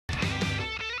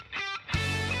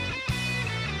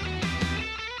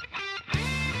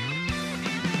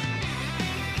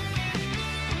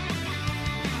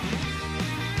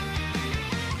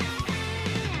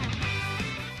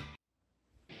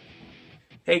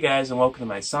Hey guys, and welcome to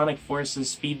my Sonic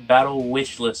Forces Speed Battle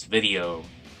Wishlist video.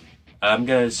 I'm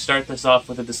gonna start this off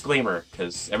with a disclaimer,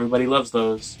 because everybody loves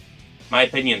those. My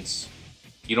opinions.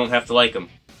 You don't have to like them.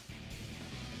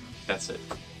 That's it.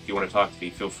 If you want to talk to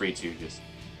me, feel free to.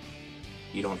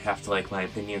 You don't have to like my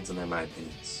opinions, and they're my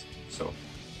opinions. So,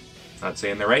 not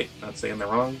saying they're right, not saying they're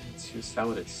wrong, it's just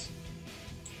how it is.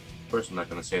 Of course I'm not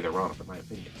gonna say they're wrong, but my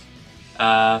opinions.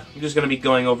 I'm just gonna be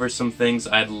going over some things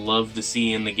I'd love to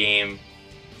see in the game.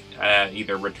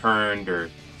 Either returned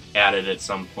or added at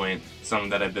some point. Some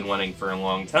that I've been wanting for a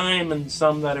long time, and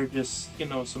some that are just,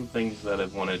 some things that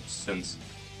I've wanted since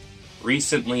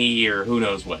recently, or who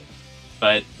knows what.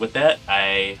 But with that,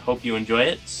 I hope you enjoy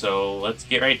it, so let's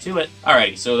get right to it.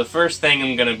 Alrighty, so the first thing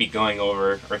I'm going to be going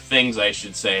over, or things I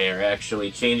should say, are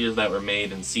actually changes that were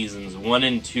made in Seasons 1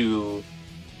 and 2,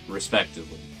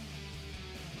 respectively.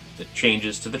 The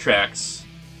changes to the tracks,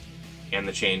 and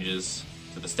the changes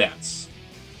to the stats.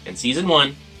 In Season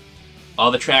 1, all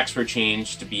the tracks were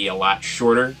changed to be a lot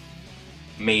shorter,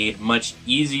 made much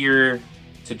easier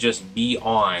to just be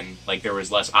on. Like, there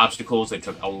was less obstacles, they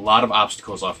took a lot of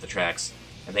obstacles off the tracks,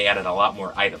 and they added a lot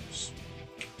more items.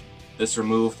 This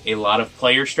removed a lot of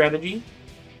player strategy,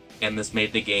 and this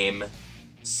made the game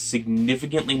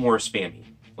significantly more spammy.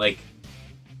 Like,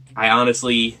 I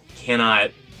honestly cannot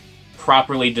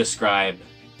properly describe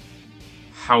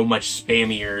how much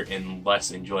spammier and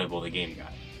less enjoyable the game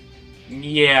got.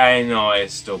 Yeah, I know, I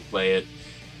still play it.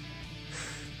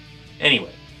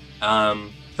 Anyway,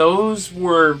 those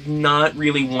were not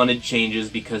really wanted changes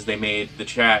because they made the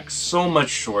tracks so much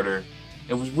shorter.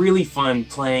 It was really fun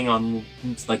playing on,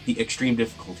 like, the extreme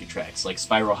difficulty tracks, like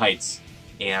Spiral Heights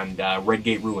and Red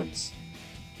Gate Ruins.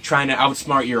 Trying to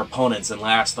outsmart your opponents and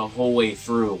last the whole way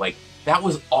through. Like, that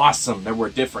was awesome. There were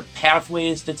different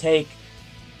pathways to take.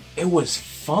 It was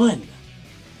fun.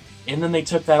 And then they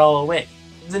took that all away.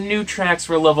 The new tracks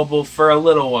were lovable for a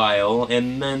little while,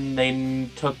 and then they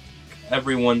took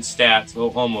everyone's stats,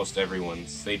 well, almost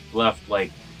everyone's. They left,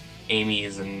 like,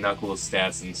 Amy's and Knuckles'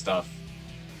 stats and stuff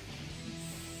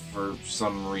for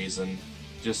some reason.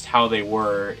 Just how they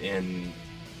were, and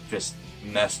just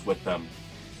messed with them.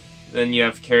 Then you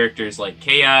have characters like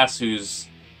Chaos, who's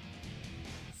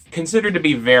considered to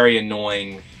be very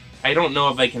annoying. I don't know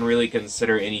if I can really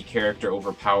consider any character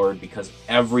overpowered because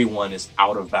everyone is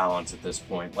out of balance at this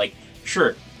point. Like,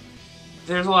 sure,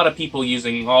 there's a lot of people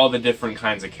using all the different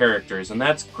kinds of characters, and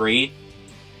that's great,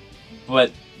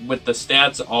 but with the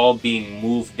stats all being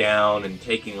moved down and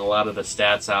taking a lot of the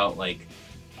stats out, like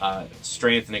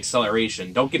strength and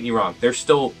acceleration, don't get me wrong, they're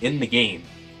still in the game.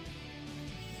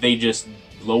 They just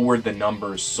lowered the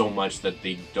numbers so much that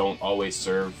they don't always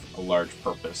serve a large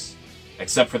purpose.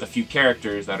 Except for the few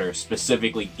characters that are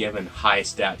specifically given high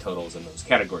stat totals in those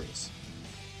categories.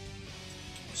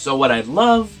 So what I'd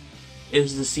love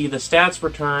is to see the stats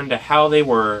return to how they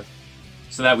were,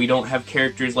 so that we don't have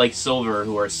characters like Silver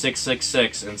who are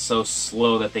 666 and so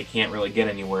slow that they can't really get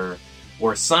anywhere,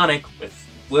 or Sonic with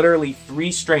literally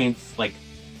 3 strength. Like,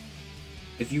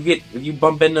 if you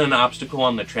bump into an obstacle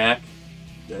on the track,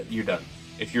 you're done.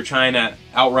 If you're trying to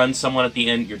outrun someone at the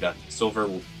end, you're done. Silver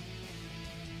will...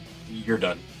 you're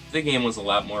done. The game was a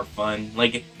lot more fun.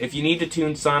 Like, if you need to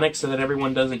tune Sonic so that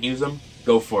everyone doesn't use them,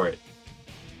 go for it.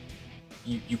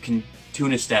 You can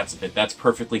tune his stats a bit. That's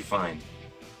perfectly fine.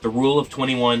 The rule of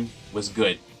 21 was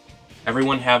good.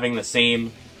 Everyone having the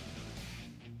same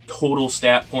total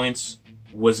stat points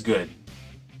was good.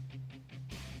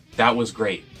 That was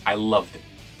great. I loved it.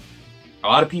 A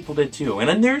lot of people did too. And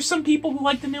then there's some people who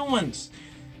like the new ones.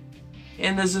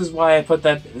 And this is why I put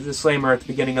that disclaimer at the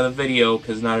beginning of the video,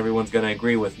 because not everyone's going to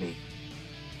agree with me.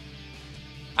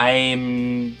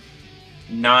 I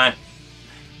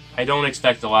don't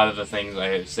expect a lot of the things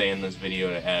I say in this video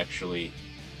to actually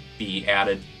be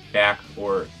added back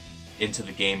or into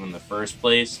the game in the first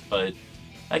place, but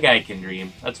a guy can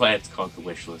dream. That's why it's called the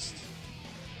wish list.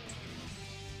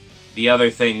 The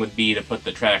other thing would be to put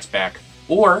the tracks back.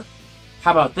 Or,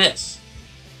 how about this?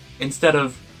 Instead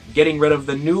of getting rid of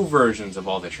the new versions of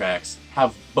all the tracks,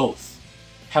 have both.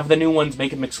 Have the new ones,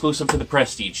 make them exclusive to the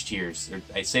Prestige tiers. Or,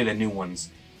 I say the new ones.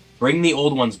 Bring the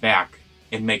old ones back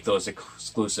and make those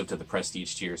exclusive to the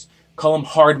Prestige tiers. Call them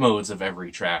hard modes of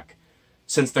every track.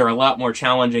 Since they're a lot more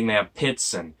challenging, they have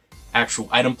pits and actual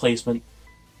item placement.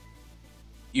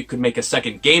 You could make a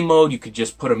second game mode, you could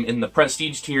just put them in the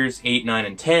Prestige tiers, 8, 9,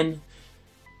 and 10.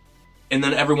 And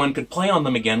then everyone could play on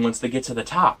them again once they get to the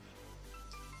top.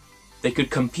 They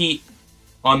could compete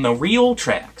on the real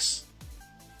tracks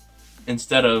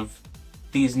instead of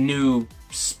these new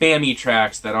spammy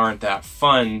tracks that aren't that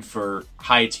fun for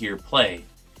high tier play.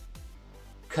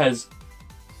 Because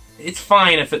it's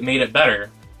fine if it made it better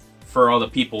for all the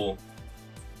people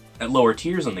at lower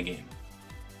tiers in the game.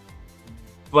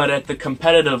 But at the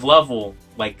competitive level,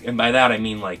 like, and by that I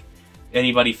mean like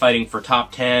anybody fighting for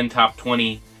top 10, top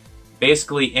 20,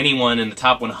 basically anyone in the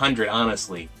top 100,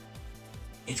 honestly,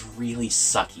 it's really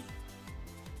sucky.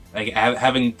 Like,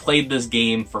 having played this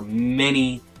game for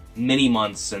many, many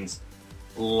months since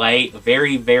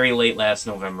very, very late last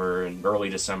November and early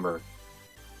December,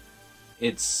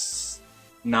 it's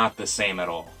not the same at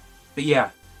all. But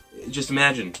yeah, just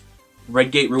imagine,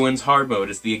 Redgate Ruins hard mode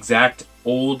is the exact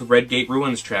old Redgate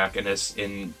Ruins track and it's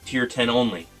in tier 10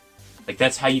 only. Like,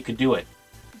 that's how you could do it.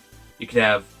 You could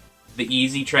have the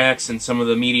easy tracks and some of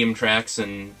the medium tracks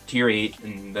in tier 8,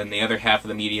 and then the other half of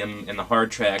the medium and the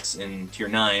hard tracks in tier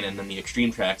 9, and then the extreme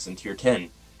tracks in tier 10.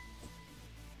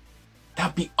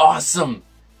 That'd be awesome!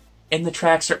 And the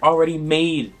tracks are already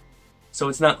made, so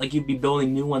it's not like you'd be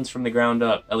building new ones from the ground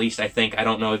up. At least I think. I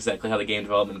don't know exactly how the game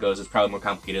development goes. It's probably more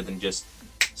complicated than just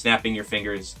snapping your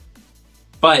fingers.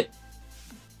 But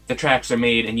the tracks are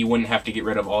made, and you wouldn't have to get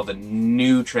rid of all the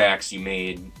new tracks you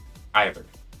made either.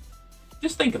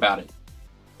 Just think about it.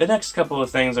 The next couple of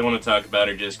things I want to talk about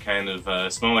are just kind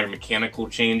of smaller mechanical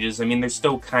changes. I mean, they're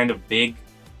still kind of big,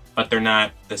 but they're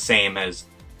not the same as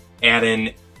add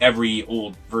in every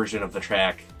old version of the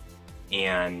track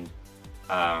and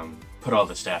put all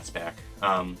the stats back.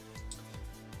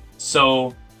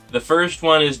 So the first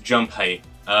one is jump height.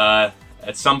 At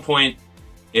some point,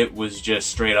 it was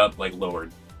just straight up like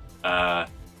lowered.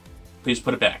 Please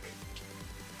put it back.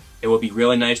 It would be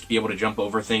really nice to be able to jump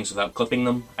over things without clipping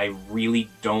them. I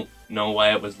really don't know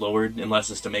why it was lowered,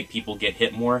 unless it's to make people get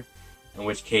hit more, in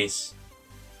which case,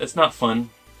 that's not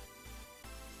fun.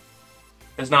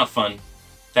 That's not fun.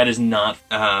 That is not,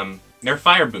 they're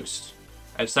fire boost.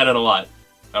 I've said it a lot.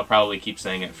 I'll probably keep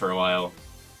saying it for a while.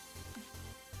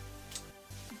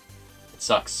 It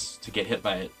sucks to get hit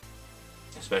by it,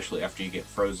 especially after you get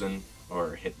frozen,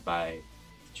 or hit by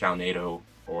Chownado,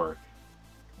 or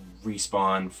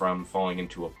respawn from falling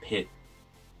into a pit.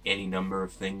 Any number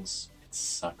of things. It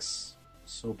sucks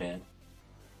so bad.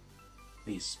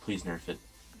 Please nerf it.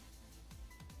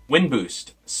 Wind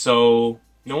boost. So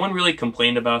no one really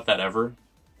complained about that ever.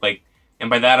 Like, and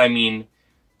by that I mean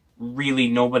really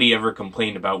nobody ever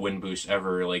complained about wind boost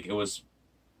ever. Like, it was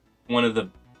one of the,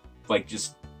 like,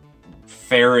 just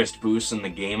fairest boosts in the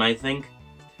game, I think.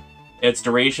 Its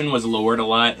duration was lowered a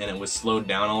lot, and it was slowed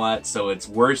down a lot, so it's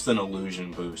worse than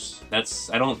Illusion Boost.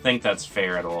 I don't think that's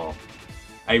fair at all.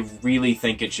 I really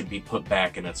think it should be put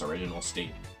back in its original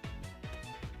state.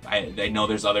 I know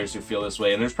there's others who feel this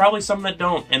way, and there's probably some that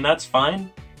don't, and that's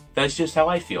fine. That's just how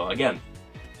I feel. Again,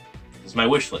 this is my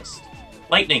wish list.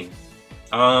 Lightning.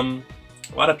 A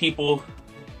lot of people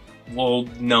will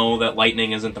know that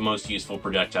lightning isn't the most useful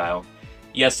projectile.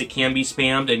 Yes, it can be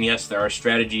spammed, and yes, there are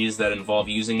strategies that involve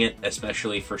using it,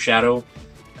 especially for Shadow.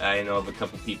 I know of a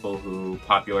couple people who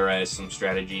popularized some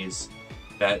strategies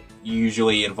that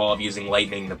usually involve using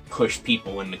lightning to push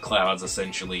people into clouds,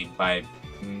 essentially, by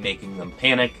making them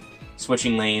panic,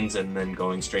 switching lanes, and then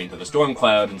going straight into the storm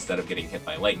cloud instead of getting hit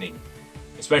by lightning.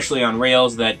 Especially on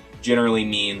rails, that generally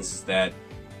means that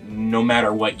no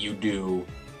matter what you do,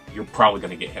 you're probably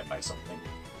going to get hit by something.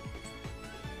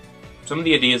 Some of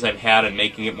the ideas I've had in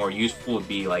making it more useful would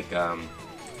be like, trying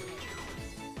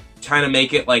to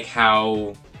make it like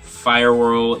how Fire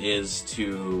Whirl is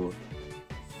to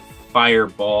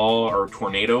Fireball or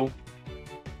Tornado.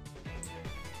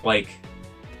 Like,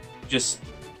 just,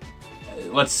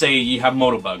 let's say you have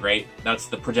Motobug, right? That's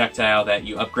the projectile that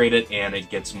you upgrade it and it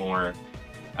gets more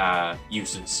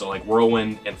uses. So like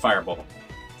Whirlwind and Fireball.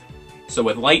 So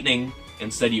with Lightning,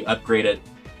 instead you upgrade it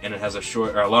and it has a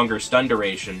short or a longer stun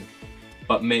duration,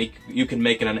 but you can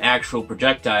make it an actual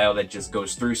projectile that just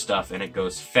goes through stuff and it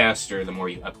goes faster the more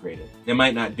you upgrade it. It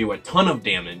might not do a ton of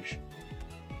damage,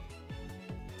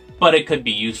 but it could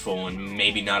be useful and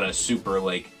maybe not a super,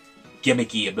 like,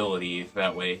 gimmicky ability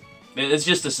that way. It's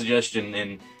just a suggestion,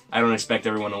 and I don't expect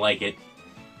everyone to like it.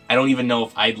 I don't even know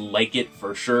if I'd like it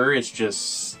for sure. It's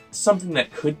just something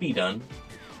that could be done.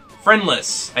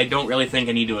 Friendless. I don't really think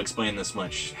I need to explain this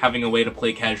much. Having a way to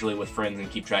play casually with friends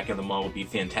and keep track of them all would be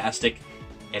fantastic.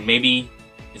 And maybe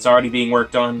it's already being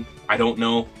worked on. I don't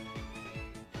know.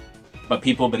 But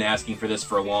people have been asking for this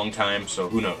for a long time, so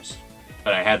who knows.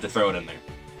 But I had to throw it in there.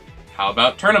 How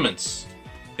about tournaments?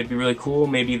 It'd be really cool.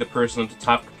 Maybe the person at the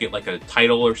top could get like a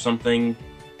title or something.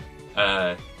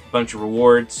 A bunch of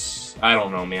rewards. I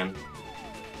don't know, man.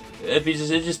 It'd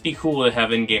just be cool to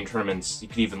have in-game tournaments. You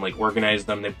could even like organize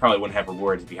them. They probably wouldn't have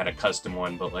rewards if you had a custom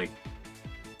one, but like,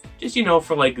 just, you know,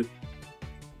 for like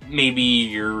maybe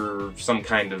you're some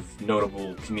kind of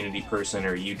notable community person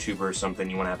or YouTuber or something,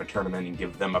 you want to have a tournament and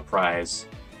give them a prize.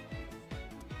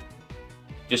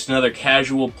 Just another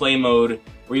casual play mode,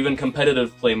 or even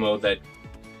competitive play mode that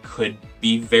could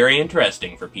be very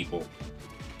interesting for people.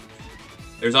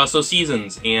 There's also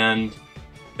seasons, and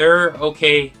they're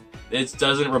okay. It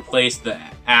doesn't replace the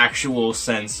actual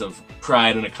sense of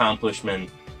pride and accomplishment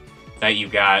that you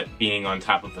got being on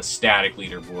top of a static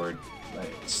leaderboard.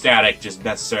 Static just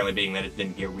necessarily being that it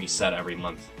didn't get reset every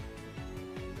month.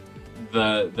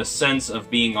 The sense of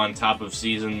being on top of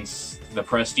seasons, the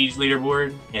Prestige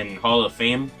leaderboard in Hall of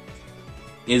Fame,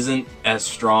 isn't as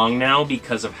strong now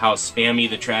because of how spammy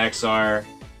the tracks are,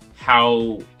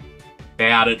 how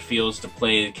bad it feels to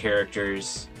play the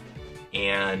characters,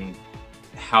 and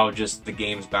how just the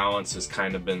game's balance has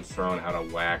kind of been thrown out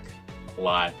of whack a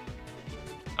lot.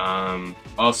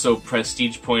 Also,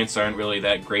 prestige points aren't really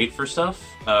that great for stuff.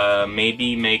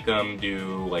 Maybe make them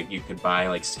do, like, you could buy,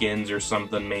 like, skins or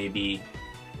something, maybe.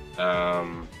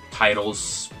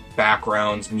 Titles,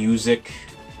 backgrounds, music.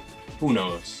 Who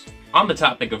knows? On the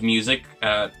topic of music,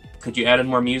 could you add in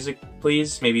more music,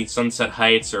 please? Maybe Sunset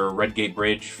Heights or Redgate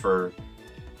Bridge for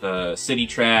the city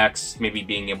tracks, maybe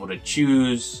being able to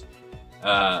choose,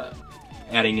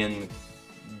 adding in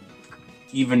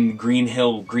even Green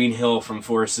Hill from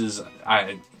Forces.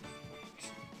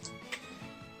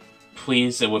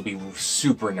 Please, it would be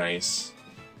super nice.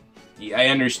 I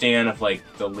understand if, like,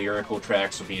 the lyrical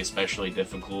tracks would be especially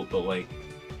difficult, but, like,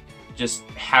 just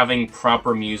having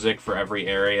proper music for every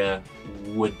area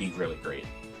would be really great.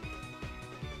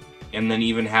 And then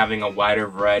even having a wider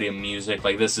variety of music,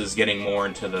 like, this is getting more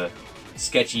into the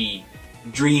sketchy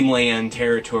dreamland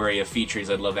territory of features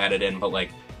I'd love added in, but,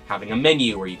 like, having a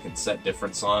menu where you can set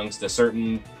different songs to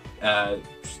certain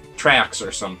tracks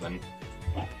or something.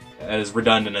 As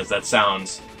redundant as that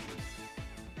sounds.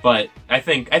 But I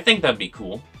think that'd be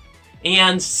cool.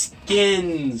 And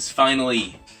skins,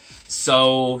 finally!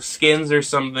 So, skins are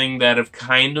something that have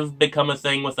kind of become a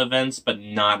thing with events, but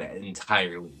not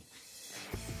entirely.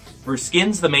 For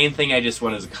skins, the main thing I just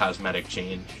want is a cosmetic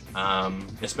change.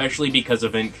 Especially because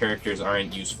event characters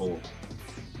aren't useful.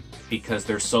 Because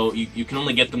they're so... You can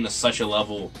only get them to such a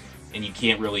level, and you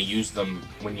can't really use them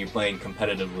when you're playing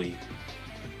competitively.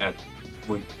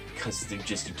 Because they're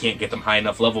just... You can't get them high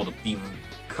enough level to be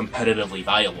competitively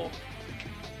viable.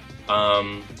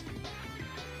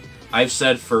 I've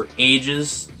said for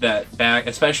ages that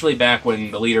especially back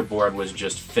when the leaderboard was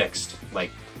just fixed,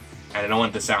 like, and I don't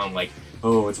want to sound like,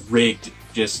 oh, it's rigged,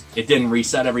 just, it didn't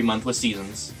reset every month with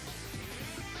seasons.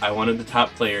 I wanted the top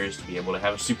players to be able to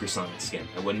have a Supersonic skin.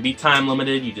 It wouldn't be time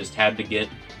limited, you just had to get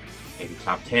maybe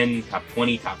top 10, top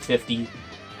 20, top 50,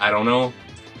 I don't know.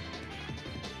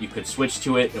 You could switch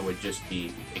to it, it would just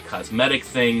be a cosmetic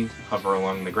thing, hover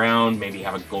along the ground, maybe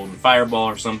have a golden fireball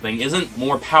or something. Isn't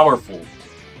more powerful.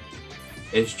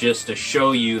 It's just to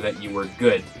show you that you were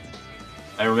good.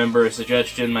 I remember a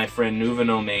suggestion my friend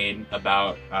Nuvino made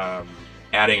about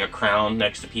adding a crown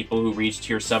next to people who reached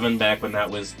tier 7 back when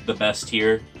that was the best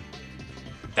tier.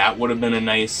 That would have been a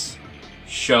nice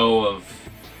show of...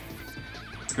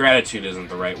 Gratitude isn't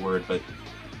the right word, but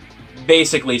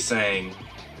basically saying,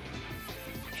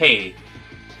 hey,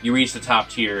 you reached the top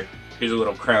tier, here's a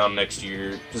little crown next to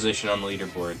your position on the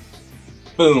leaderboard.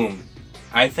 Boom.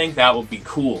 I think that would be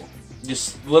cool.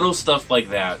 Just little stuff like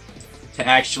that to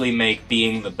actually make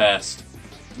being the best,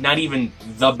 not even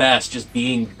the best, just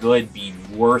being good be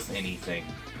worth anything.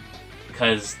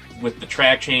 Because with the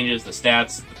track changes, the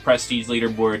stats, the prestige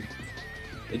leaderboard,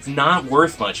 it's not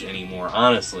worth much anymore,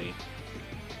 honestly.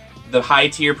 The high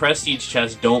tier prestige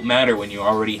chests don't matter when you're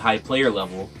already high player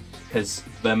level, because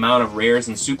the amount of rares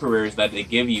and super rares that they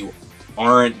give you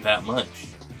aren't that much.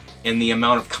 And the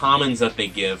amount of commons that they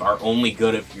give are only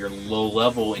good if you're low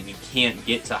level, and you can't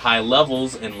get to high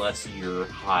levels unless you're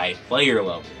high player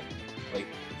level. Like,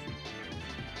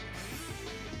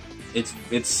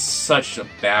 it's such a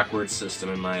backward system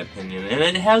in my opinion, and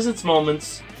it has its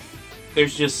moments.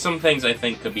 There's just some things I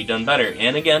think could be done better,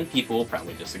 and again, people will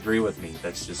probably disagree with me.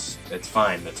 That's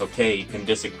fine, that's okay, you can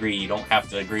disagree, you don't have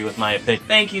to agree with my opinion.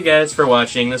 Thank you guys for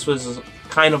watching. This was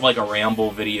kind of like a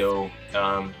ramble video.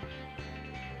 I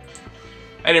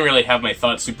didn't really have my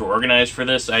thoughts super organized for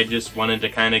this, I just wanted to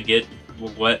kind of get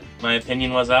what my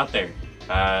opinion was out there.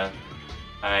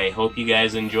 I hope you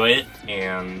guys enjoy it,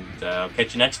 and I'll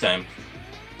catch you next time.